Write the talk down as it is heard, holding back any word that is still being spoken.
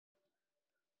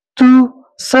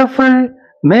सफर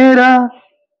मेरा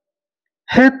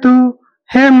है, तू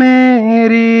है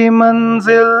मेरी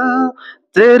मंजिल,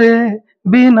 तेरे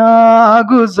बिना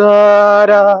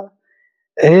गुजारा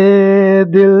ए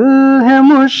दिल है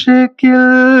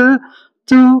मुश्किल।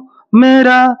 तू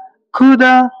मेरा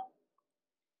खुदा,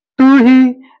 तू ही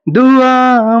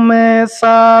दुआ में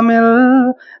शामिल,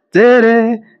 तेरे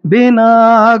बिना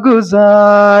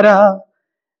गुजारा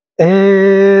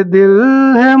ए दिल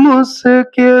है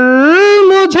मुश्किल।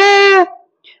 मुझे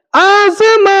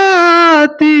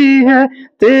आजमाती है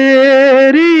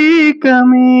तेरी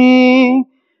कमी,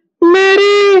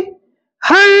 मेरी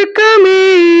हर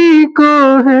कमी को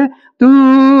है तू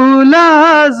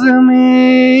लाज़मी।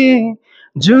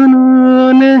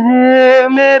 जुनून है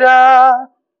मेरा,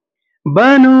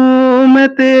 बनूं मैं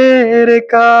तेरे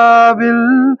काबिल,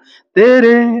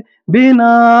 तेरे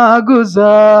बिना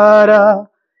गुजारा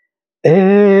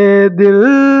ए दिल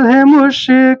है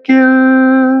मुश्किल।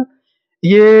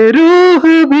 ये रूह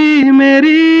भी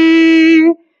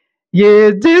मेरी,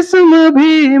 ये जिस्म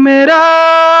भी मेरा,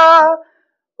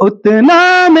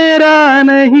 उतना मेरा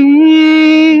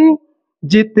नहीं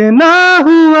जितना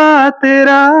हुआ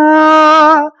तेरा।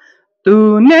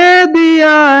 तूने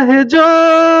दिया है जो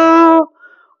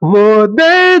वो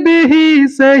दर्द ही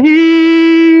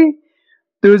सही,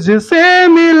 तुझसे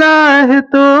मिला है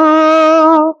तो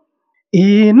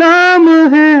इनाम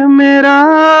है मेरा।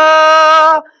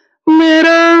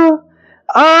 मेरा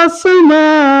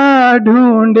आसमां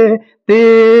ढूंढे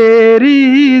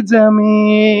तेरी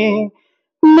जमी,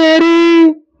 मेरी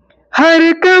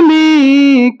हर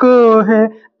कमी को है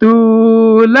तू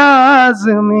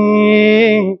लाज़मी।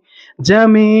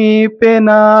 जमी पे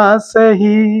ना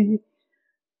सही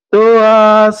तो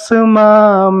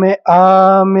आसमां में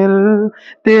आमिल,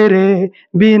 तेरे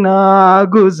बिना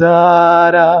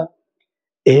गुजारा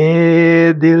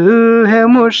ए दिल है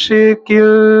मुश्किल।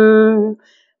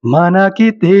 माना कि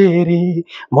तेरी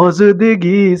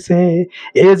मौजूदगी से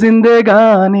ये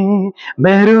जिंदगानी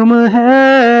महरूम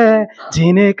है,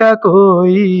 जीने का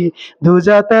कोई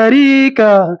दूजा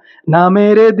तरीका ना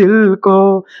मेरे दिल को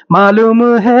मालूम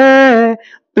है।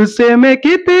 तुझसे मैं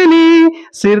कितनी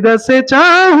शिद्दत से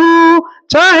चाहूं,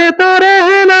 चाहे तो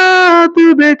रहना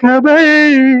तू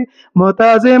बेखबर,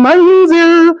 मोहताज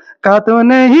मंजिल का तो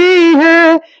नहीं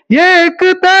है ये एक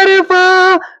तरफा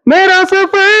मेरा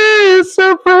सफर।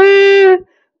 सफर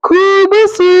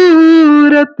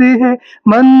खूबसूरत है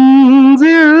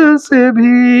मंजिल से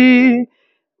भी,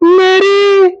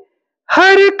 मेरी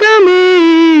हर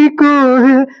कमी को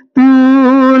है तू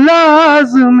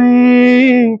लाज़मी।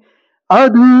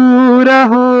 अधूरा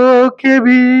हो के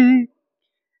भी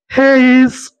है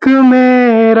इश्क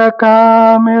मेरा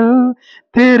कामिल,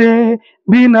 तेरे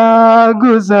बिना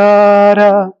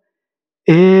गुजारा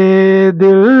ए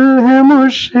दिल है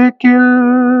मुश्किल।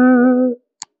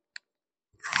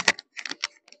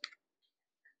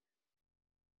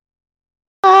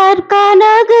 प्यार का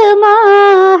नगमा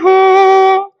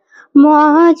है,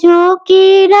 मौजों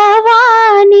की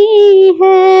रवानी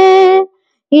है।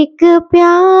 एक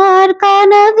प्यार का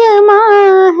नगमा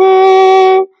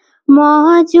है,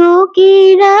 मौजों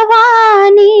की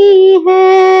रवानी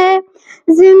है।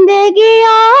 जिंदगी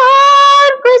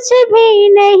और कुछ भी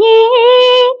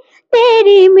नहीं,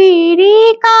 तेरी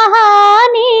मेरी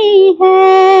कहानी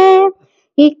है।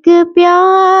 एक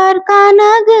प्यार का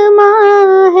नगमा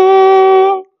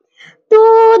है। तू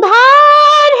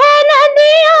धार है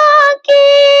नदियों की,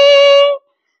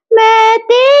 मैं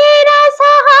तेरा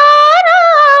सहारा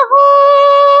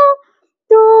हूँ।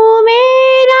 तू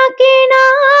मेरा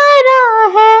किनारा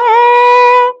है,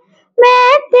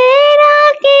 मैं तेरा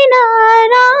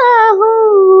किनारा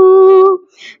हूँ।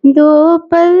 दो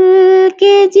पल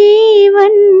के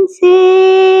जीवन से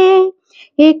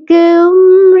एक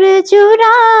उम्र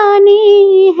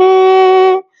चुरानी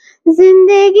है।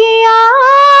 जिंदगी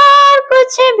और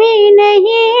कुछ भी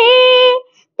नहीं,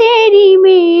 तेरी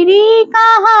मेरी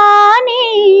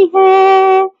कहानी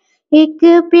है। एक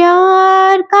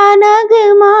प्यार का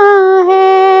नगमा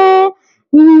है।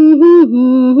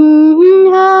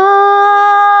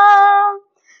 हाँ,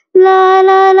 ला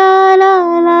ला ला ला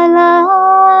ला ला।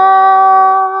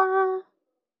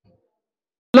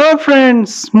 हेलो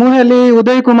फ्रेंड्स, मु हेली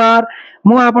उदय कुमार।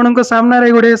 मु आपनक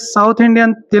सामने गोटे साउथ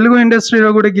इंडियन तेलुगु इंडस्ट्री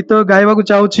रो गोटे गीत गाइबा को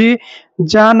चाहूची,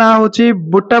 जा ना होची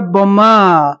बुट्टा बम्मा।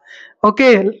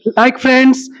 ओके लाइक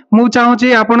फ्रेंड्स, मु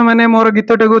चाहूची आपण माने मोर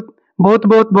गीत को बहुत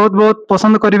बहुत बहुत बहुत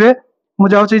पसंद करिवे। मु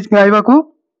जाउची गाइबा को।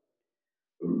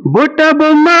 बुट्टा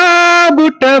बम्मा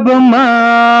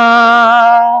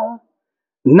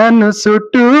नन्नु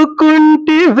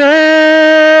सुटुकुंटिवे,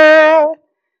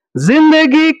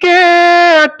 जिंदगी के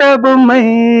अटब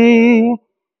मई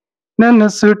నన్ను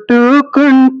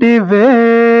చుట్టుకుంటివే.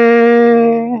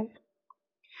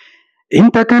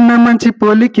 ఇంతకన్నా మంచి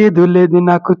పోలికేదు లేదు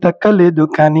నాకు తక్కలేదు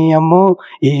కానీ అమ్మో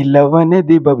ఈ లవ్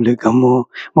అనేది బబులు గమ్ము,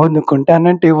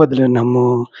 మొందుకుంటానంటే వదులు నమ్ము.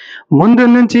 ముందు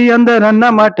నుంచి అందరన్న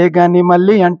మాటే గాని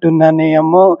మళ్ళీ అంటున్నానే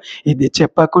అమ్మో ఇది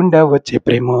చెప్పకుండా వచ్చే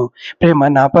ప్రేమ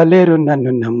నాపలేరు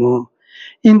నన్ను నమ్ము.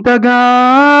 ఇంతగా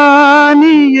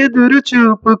నీ ఎదురు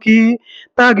చూపుకి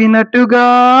తాగినట్టుగా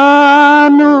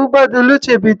నువ్వు బదులు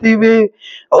చెబితివే.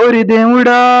 ఓరి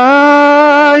దేవుడా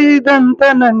ఇదంతా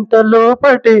నంట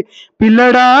లోపటే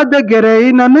పిల్లడా దగ్గరై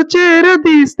నన్ను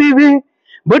చేరదీస్తివే.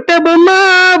 బుట్ట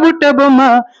బొమ్మ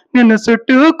నిన్ను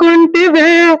చుట్టుకుంటివే,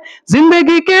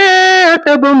 జిందగీకే అట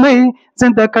బొమ్మై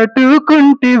జంత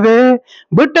కట్టుకుంటివే.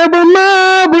 బుట్ట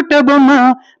బొమ్మ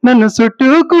నన్ను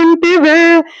చుట్టుకుంటివే,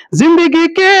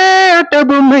 జిందగీకే అట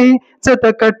బొమ్మై జత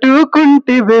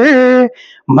కట్టుకుంటివే.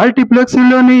 మల్టీప్లెక్స్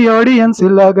లోని ఆడియన్స్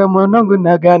లాగా మొనగున్న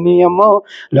గాని అమ్మో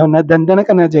లోన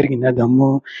దందనకన జరిగినదమ్ము,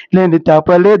 లేని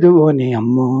తాపలేదు ఓని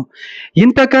అమ్ము.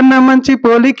 ఇంతకన్నా మంచి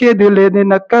పోలికేది లేదు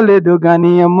నక్కలేదు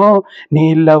గాని అమ్మో నీ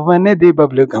లవ్ అనేది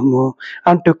బబ్లు గమ్ము,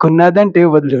 అంటుకున్నదంటే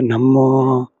వదులు నమ్ము.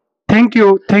 Thank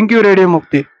you radio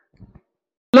Mukti.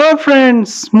 Hello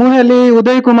friends मु हेली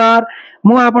उदय कुमार,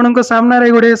 मु आपनक सामने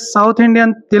गोटे साउथ इंडियन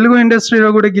तेलुगु इंडस्ट्री रो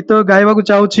गोटे गीत गाइबा को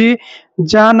चाहूची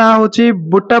जा ना होची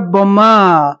Butta Bomma.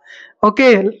 Okay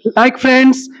like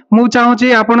friends मु चाहूची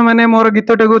आपण माने मोर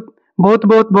गीतटा को बहुत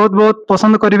बहुत बहुत बहुत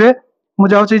पसंद करिवे. मु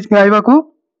जाउची गाइबा को.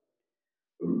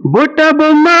 बुट्टा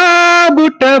बोम्मा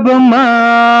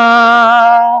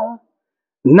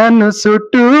नन्नु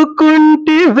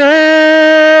सुट्टुकुंटिवे,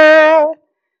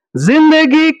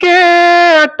 जिंदगीके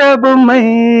अट्ट बొమ్మై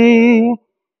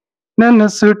నన్ను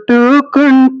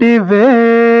చుట్టుకుంటివే.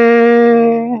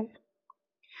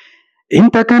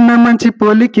 ఇంతకన్నా మంచి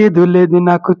పోలికేదు లేదు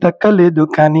నాకు తక్కలేదు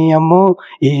కానీ అమ్మో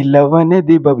ఈ లవ్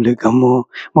అనేది బబులు గమ్ము,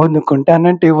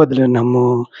 మొందుకుంటానంటే వదులు నమ్ము.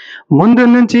 ముందు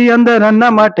నుంచి అందరన్న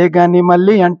మాటే గాని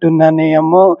మళ్ళీ అంటున్నానే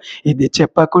అమ్మో ఇది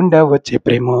చెప్పకుండా వచ్చే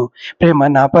ప్రేమ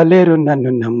నాపలేరు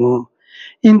నన్ను నమ్ము.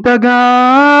 ఇంతగా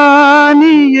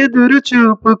నీ ఎదురు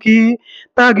చూపుకి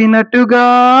తాగినట్టుగా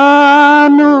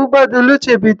నువ్వు బదులు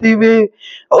చెబితివే.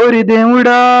 ఓరి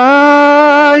దేవుడా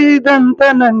ఇదంతా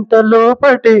నంట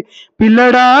లోపటే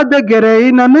పిల్లడా దగ్గరై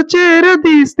నన్ను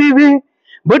చేరదీస్తివే.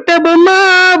 బుట్ట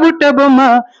బొమ్మ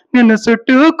నిన్ను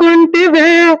చుట్టుకుంటివే,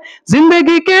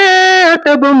 జిందగీకే అట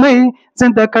బొమ్మై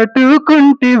జంత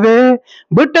కట్టుకుంటివే.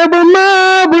 బుట్ట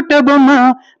బొమ్మ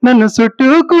నన్ను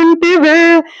చుట్టుకుంటివే,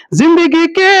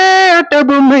 జిందగీకే అట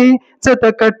బొమ్మై జత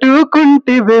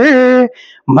కట్టుకుంటివే.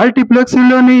 మల్టీప్లెక్స్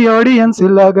లోని ఆడియన్స్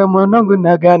లాగా మొనగున్న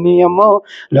గాని అమ్మో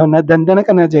లోన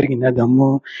దందనకన జరిగినదమ్ము,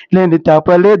 లేని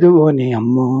తాపలేదు ఓని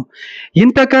అమ్ము.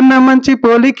 ఇంతకన్నా మంచి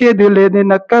పోలికేది లేదు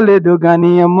నక్కలేదు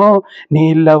గాని అమ్మో నీ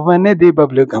లవ్ అనేది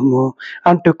బబులు గమ్ము,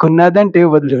 అంటుకున్నదంటే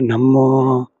వదులు నమ్ము.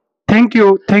 థ్యాంక్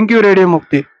యూ రేడియో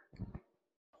ముక్తి.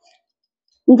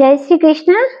 जय श्री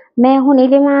कृष्ण। मैं हूँ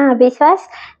नीलिमा विश्वास।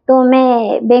 तो मैं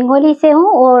बंगाली से हूँ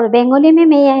और बंगाली में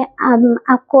मैं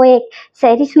आपको एक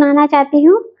शायरी सुनाना चाहती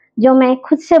हूँ जो मैं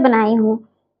खुद से बनाई हूँ।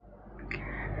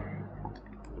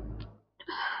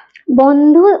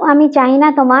 বন্ধু আমি চাই না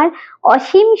তোমার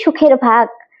অসীম সুখের ভাগ,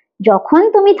 যখন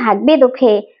তুমি থাকবে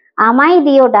দুঃখে আমায়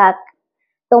দিও ডাক।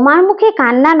 তোমার মুখে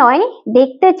কান্না নয়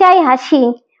দেখতে চাই হাসি,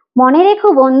 মনে রেখো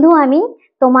বন্ধু আমি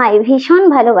তোমায় ভীষণ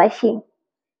ভালোবাসি।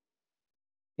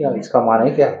 इसका माने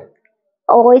क्या है?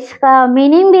 और इसका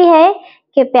मीनिंग भी है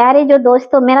कि प्यारे जो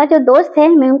दोस्तों, मेरा जो दोस्त है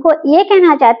मैं उनको ये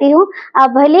कहना चाहती हूँ आप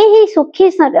भले ही सुखी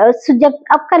जब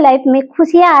आपका लाइफ में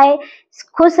खुश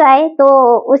आए तो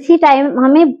उसी टाइम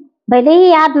हमें भले ही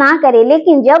याद ना करे,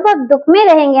 लेकिन जब आप दुख में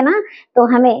रहेंगे ना तो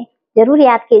हमें जरूर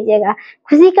याद कीजिएगा।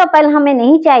 खुशी का पल हमें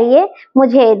नहीं चाहिए,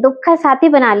 मुझे दुख का साथी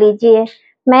बना लीजिए।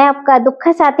 मैं आपका दुख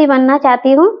का साथी बनना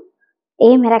चाहती हूँ,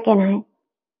 ये मेरा कहना है।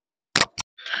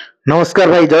 नमस्कार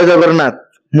भाई, जय जगन्नाथ।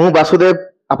 मु वासुदेव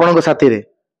आपण को साथी रे।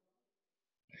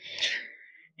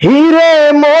 हीरे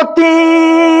मोती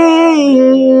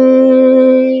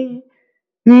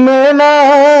मैं ना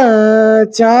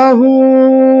चाहूं,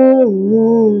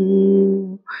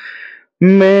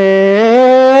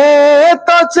 मैं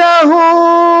तो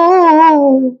चाहूं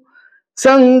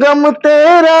संगम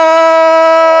तेरा,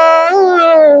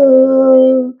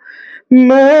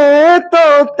 मैं तो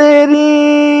तेरी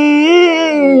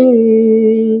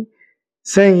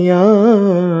सैया,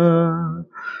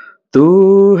 तू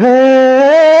है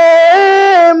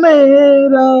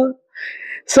मेरा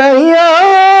सैया,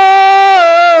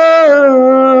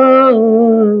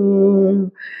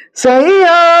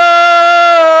 सैया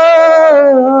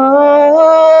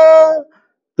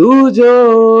तू जो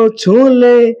छू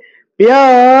ले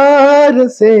प्यार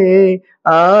से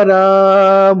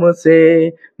आराम से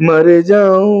मर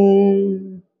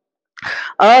जाऊं।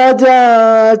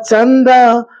 आजा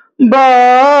चंदा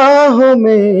बाहों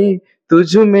में,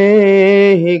 तुझ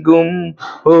में ही गुम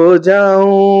हो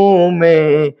जाऊं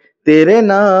मैं, तेरे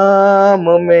नाम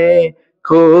में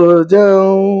खो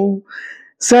जाऊं।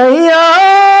 सैया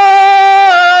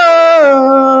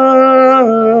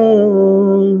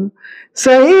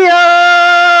सैया।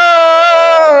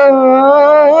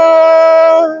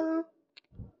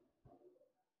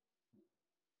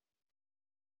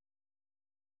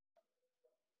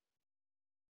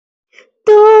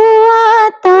 तू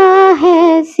आता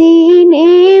है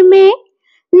सीने में,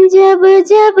 जब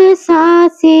जब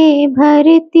सांसें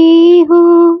भरती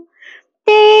हूँ,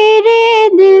 तेरे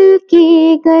दिल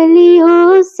की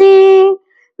गलियों से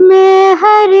मैं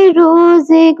हर रोज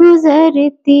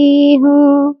गुजरती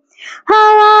हूँ।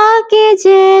 हवा के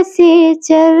जैसे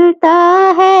चलता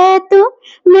है तू,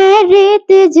 मैं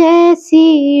रेत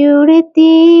जैसी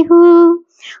उड़ती हूँ।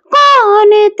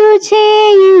 कौन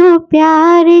तुझे यूं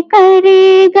प्यार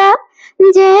करेगा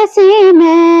जैसे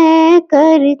मैं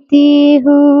करती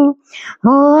हूँ।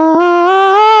 हो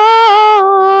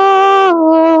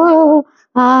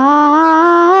आ,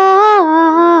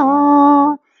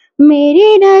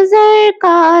 मेरी नजर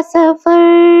का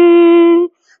सफर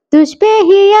तुझ पे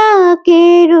ही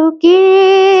आके रुके,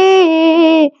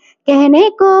 कहने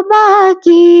को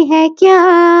बाकी है क्या,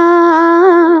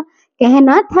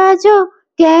 कहना था जो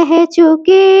कह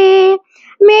चुके।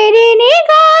 मेरी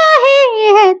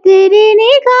निगाहें है तेरी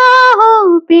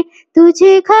निगाहों पे,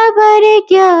 तुझे खबर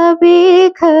क्या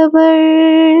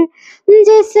बेखबर।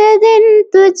 जिस दिन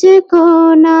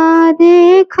तुझको ना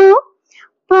देखो,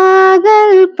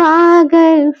 पागल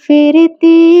पागल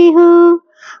फिरती हूँ।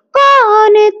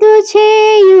 कौन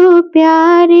तुझे यूं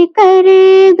प्यार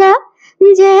करेगा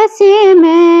जैसे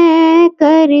मैं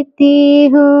करती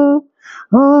हूँ।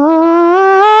 हो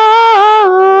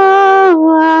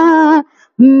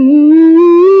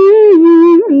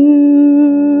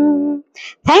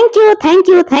thank you, thank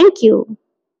you, thank you.